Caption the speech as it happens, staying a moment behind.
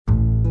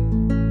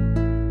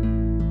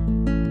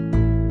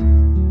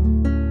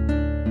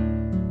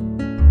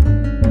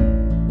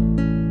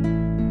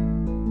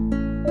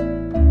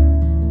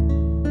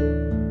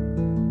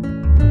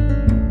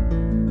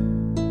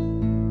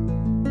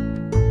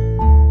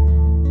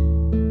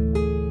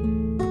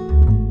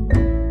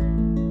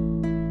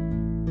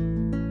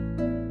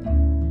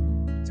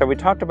So we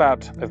talked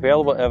about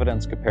available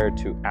evidence compared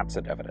to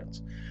absent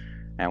evidence.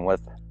 And with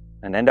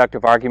an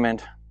inductive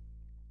argument,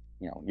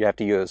 you have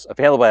to use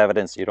available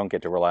evidence. You don't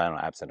get to rely on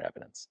absent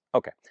evidence.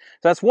 Okay,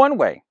 so that's one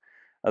way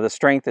the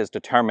strength is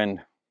determined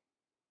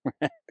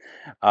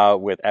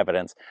with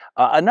evidence.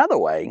 Another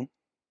way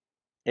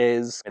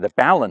is the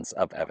balance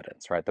of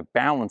evidence, right? The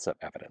balance of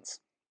evidence,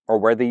 or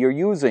whether you're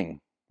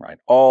using, right,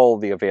 all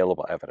the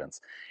available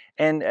evidence.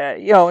 And,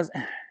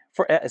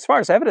 as far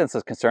as evidence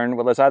is concerned,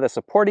 well, there's either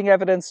supporting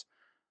evidence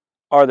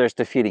or there's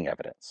defeating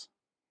evidence.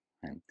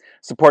 And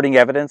supporting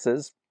evidence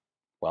is,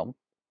 well,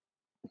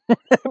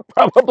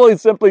 probably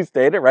simply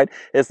stated, right?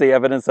 It's the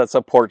evidence that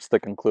supports the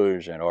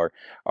conclusion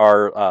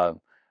or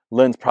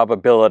lends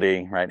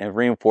probability, right, and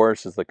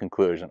reinforces the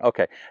conclusion.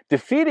 Okay,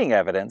 defeating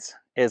evidence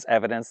is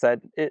evidence that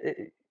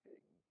it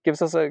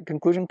gives us a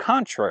conclusion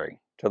contrary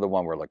to the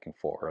one we're looking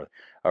for,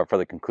 or for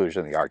the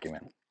conclusion of the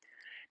argument.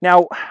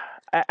 Now,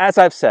 as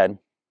I've said,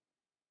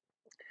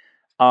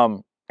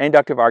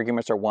 inductive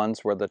arguments are ones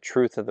where the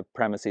truth of the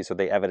premises or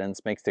the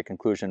evidence makes the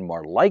conclusion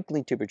more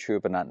likely to be true,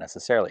 but not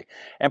necessarily.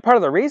 And part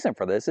of the reason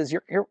for this is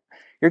you're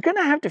going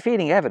to have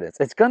defeating evidence.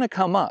 It's going to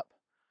come up.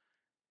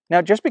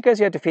 Now, just because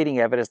you have defeating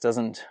evidence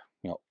doesn't,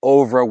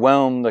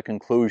 overwhelm the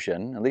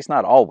conclusion. At least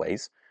not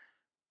always,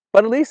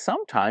 but at least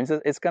sometimes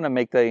it's going to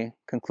make the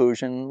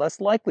conclusion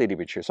less likely to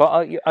be true. So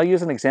I'll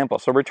use an example.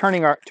 So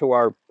returning to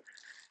our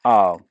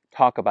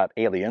talk about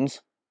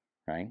aliens,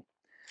 right?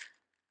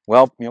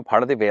 Well,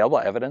 part of the available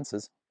evidence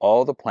is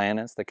all the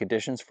planets, the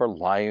conditions for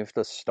life,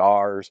 the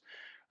stars,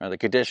 the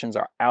conditions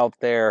are out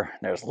there.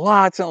 There's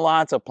lots and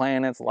lots of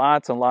planets,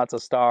 lots and lots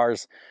of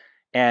stars,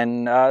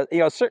 and a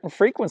certain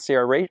frequency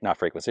or rate, not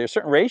frequency, a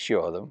certain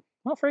ratio of them.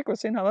 Well,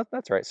 frequency, no,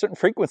 that's right. Certain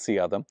frequency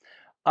of them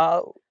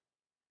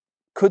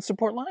could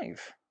support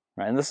life,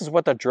 right? And this is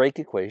what the Drake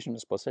equation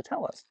is supposed to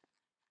tell us.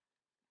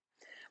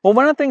 Well,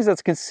 one of the things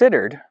that's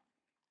considered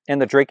in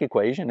the Drake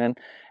equation and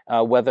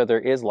whether there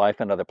is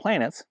life on other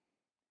planets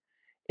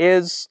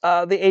is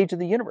the age of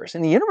the universe.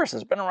 And the universe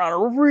has been around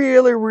a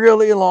really,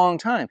 really long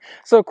time.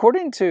 So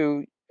according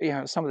to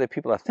some of the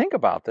people that think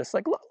about this,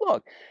 like,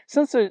 look,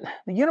 since the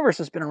universe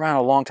has been around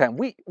a long time,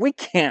 we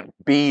can't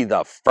be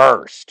the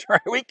first,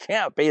 right? We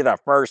can't be the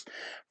first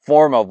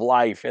form of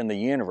life in the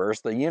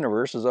universe. The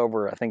universe is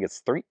over, I think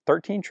it's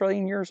 13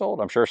 trillion years old.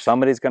 I'm sure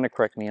somebody's going to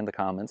correct me in the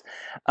comments.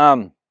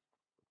 I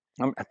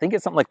think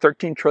it's something like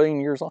 13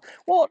 trillion years old.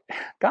 Well,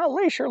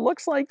 golly, sure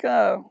looks like,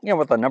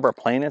 with the number of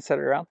planets that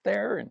are out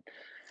there and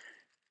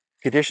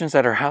conditions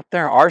that are out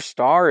there, our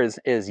star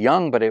is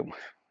young, but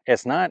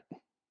it's not,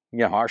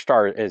 our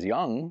star is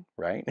young,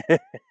 right?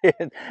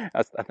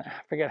 I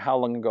forget how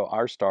long ago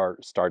our star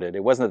started.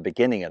 It wasn't the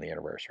beginning of the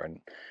universe,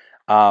 right?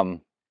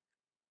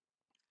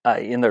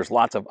 And there's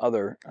lots of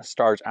other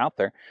stars out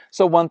there.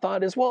 So one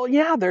thought is, well,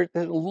 yeah, there's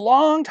a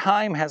long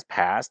time has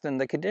passed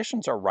and the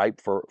conditions are ripe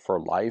for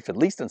life, at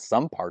least in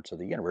some parts of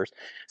the universe.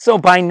 So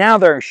by now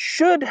there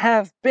should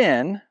have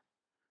been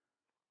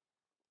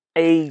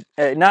a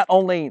not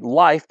only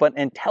life, but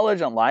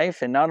intelligent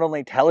life, and not only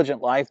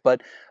intelligent life,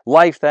 but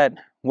life that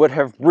would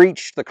have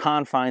reached the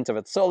confines of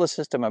its solar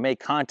system and made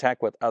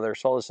contact with other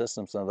solar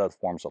systems and other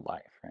forms of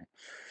life, right?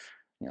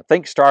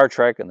 Think Star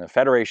Trek and the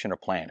Federation of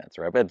Planets,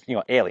 right? But,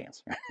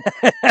 aliens.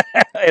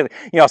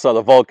 So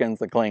the Vulcans,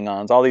 the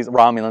Klingons, all these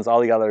Romulans,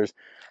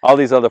 all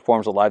these other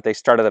forms of life, they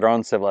started their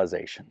own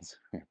civilizations.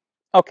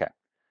 Okay.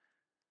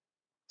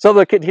 So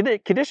the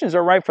conditions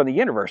are ripe for the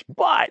universe,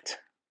 but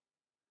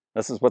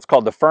this is what's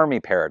called the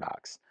Fermi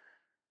paradox.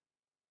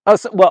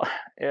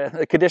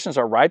 The conditions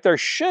are right. There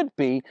should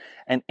be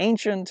an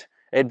ancient,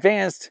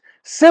 advanced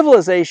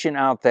civilization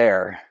out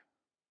there,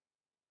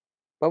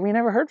 but we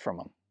never heard from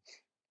them.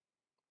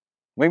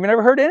 We've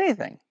never heard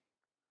anything.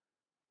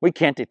 We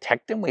can't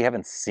detect them. We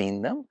haven't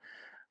seen them.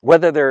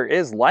 Whether there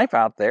is life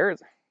out there,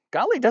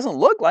 golly, it doesn't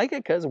look like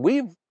it because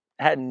we've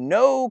had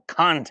no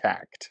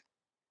contact.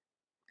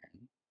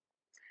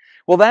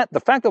 Well,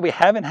 the fact that we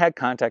haven't had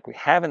contact, we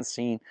haven't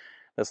seen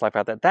this life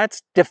out there,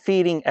 that's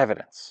defeating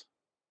evidence.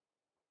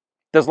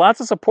 There's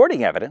lots of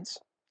supporting evidence.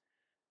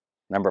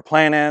 Number of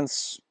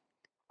planets,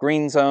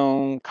 green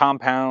zone,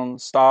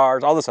 compounds,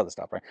 stars, all this other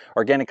stuff, right?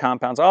 Organic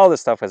compounds, all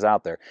this stuff is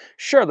out there.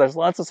 Sure, there's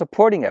lots of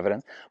supporting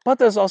evidence, but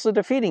there's also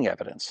defeating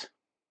evidence.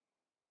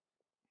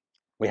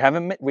 We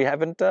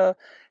haven't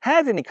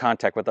had any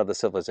contact with other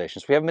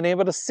civilizations. We haven't been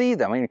able to see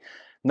them. I mean,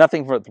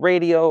 nothing with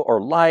radio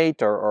or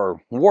light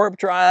or warp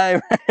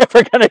drive. If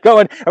we're going to go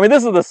in,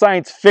 this is the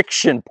science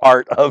fiction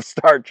part of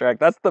Star Trek.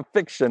 That's the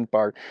fiction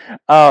part.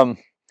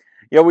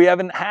 We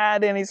haven't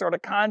had any sort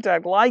of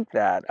contact like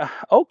that.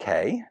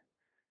 Okay.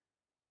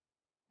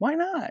 Why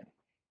not?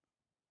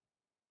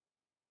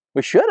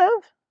 We should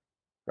have,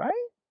 right?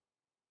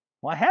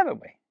 Why haven't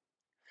we?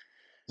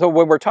 So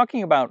when we're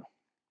talking about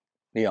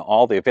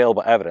all the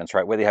available evidence,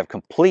 right, whether you have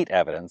complete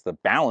evidence, the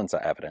balance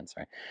of evidence,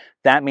 right,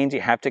 that means you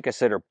have to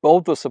consider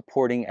both the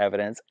supporting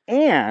evidence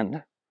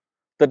and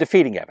the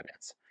defeating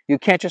evidence. You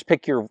can't just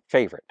pick your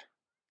favorite,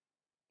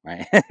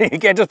 right? You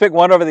can't just pick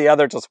one over the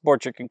other to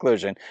support your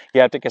conclusion.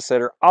 You have to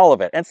consider all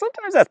of it. And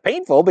sometimes that's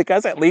painful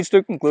because it leads to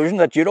a conclusion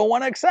that you don't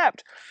want to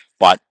accept.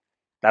 But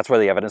that's where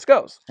the evidence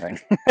goes,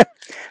 right?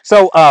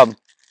 So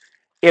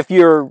if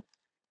you're,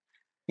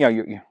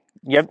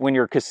 when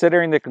you're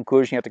considering the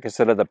conclusion, you have to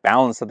consider the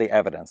balance of the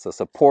evidence, the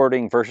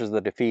supporting versus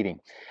the defeating.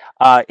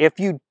 If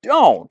you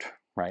don't,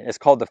 right, it's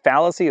called the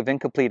fallacy of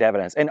incomplete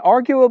evidence. And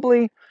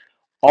arguably,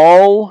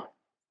 all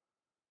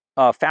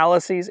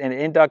fallacies in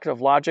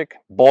inductive logic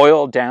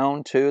boil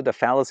down to the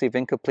fallacy of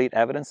incomplete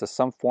evidence, to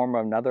some form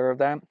or another of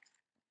that.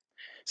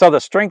 So the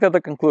strength of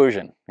the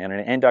conclusion in an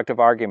inductive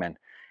argument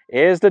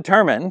is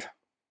determined,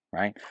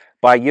 right,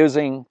 by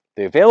using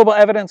the available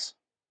evidence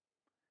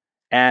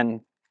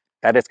and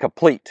that it's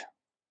complete.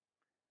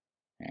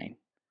 Okay?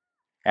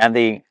 And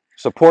the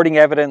supporting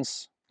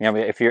evidence,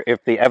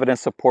 if the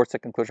evidence supports the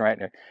conclusion, right?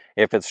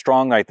 If it's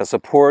strong, right, the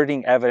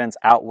supporting evidence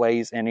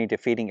outweighs any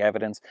defeating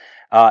evidence.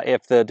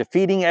 If the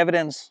defeating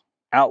evidence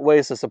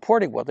outweighs the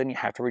supporting, well, then you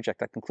have to reject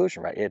that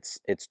conclusion, right?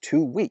 It's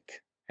too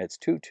weak. It's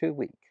too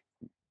weak.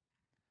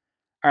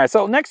 All right.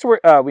 So next, we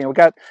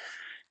got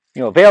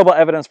available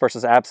evidence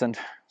versus absent,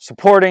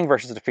 supporting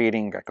versus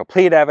defeating, got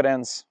complete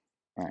evidence.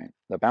 All right.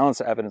 The balance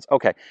of evidence.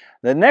 Okay.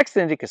 The next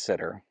thing to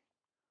consider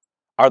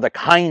are the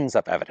kinds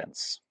of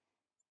evidence.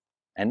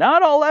 And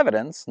not all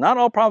evidence, not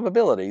all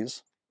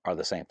probabilities are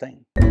the same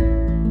thing.